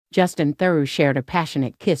Justin Theroux shared a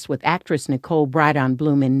passionate kiss with actress Nicole Brydon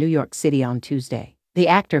Bloom in New York City on Tuesday. The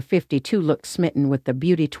actor, 52, looked smitten with the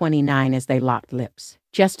beauty, 29, as they locked lips.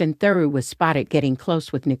 Justin Theroux was spotted getting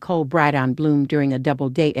close with Nicole Brydon Bloom during a double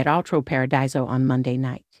date at Altro Paradiso on Monday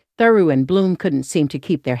night. Theroux and Bloom couldn't seem to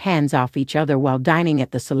keep their hands off each other while dining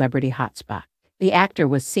at the celebrity hotspot. The actor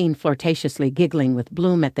was seen flirtatiously giggling with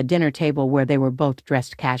Bloom at the dinner table where they were both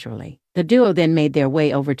dressed casually. The duo then made their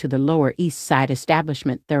way over to the Lower East Side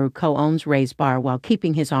establishment Theroux co-owns Ray's Bar while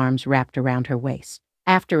keeping his arms wrapped around her waist.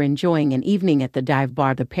 After enjoying an evening at the dive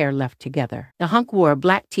bar, the pair left together. The hunk wore a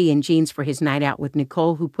black tee and jeans for his night out with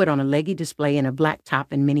Nicole, who put on a leggy display in a black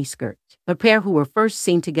top and mini skirt. The pair, who were first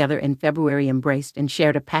seen together in February, embraced and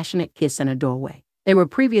shared a passionate kiss in a doorway. They were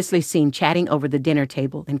previously seen chatting over the dinner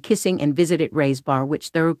table and kissing and visited Ray's Bar,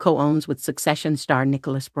 which Theroux co-owns with Succession star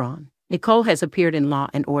Nicholas Braun. Nicole has appeared in Law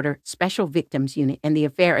 & Order, Special Victims Unit, and The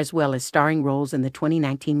Affair, as well as starring roles in the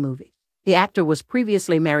 2019 movie. The actor was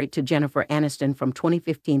previously married to Jennifer Aniston from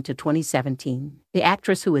 2015 to 2017. The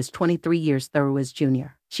actress, who is 23 years, Theroux is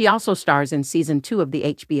Jr. She also stars in Season 2 of the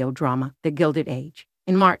HBO drama, The Gilded Age.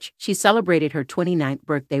 In March, she celebrated her 29th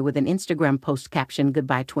birthday with an Instagram post captioned,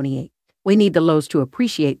 "Goodbye 28. We need the lows to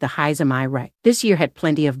appreciate the highs, am I right?" This year had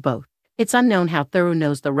plenty of both. It's unknown how Theroux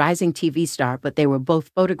knows the rising TV star, but they were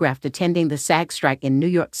both photographed attending the SAG strike in New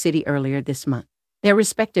York City earlier this month. Their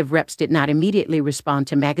respective reps did not immediately respond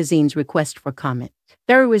to magazine's request for comment.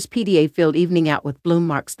 Theroux's PDA-filled evening out with Bloom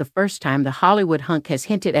marks the first time the Hollywood hunk has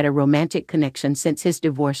hinted at a romantic connection since his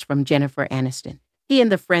divorce from Jennifer Aniston. He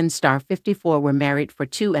and the Friends star, 54, were married for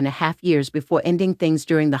 2.5 years before ending things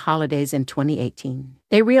during the holidays in 2018.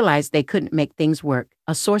 They realized they couldn't make things work,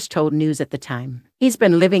 a source told News at the time. He's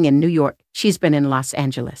been living in New York, she's been in Los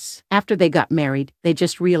Angeles. After they got married, they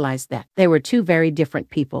just realized that they were two very different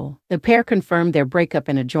people. The pair confirmed their breakup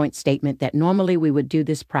in a joint statement that normally we would do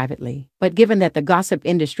this privately. But given that the gossip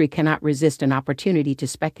industry cannot resist an opportunity to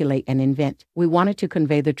speculate and invent, we wanted to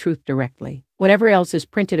convey the truth directly. Whatever else is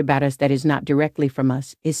printed about us that is not directly from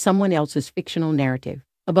us is someone else's fictional narrative.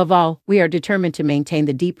 Above all, we are determined to maintain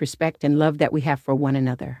the deep respect and love that we have for one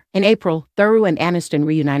another. In April, Theroux and Aniston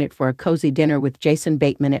reunited for a cozy dinner with Jason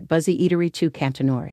Bateman at Buzzy Eatery 2 Cantonore.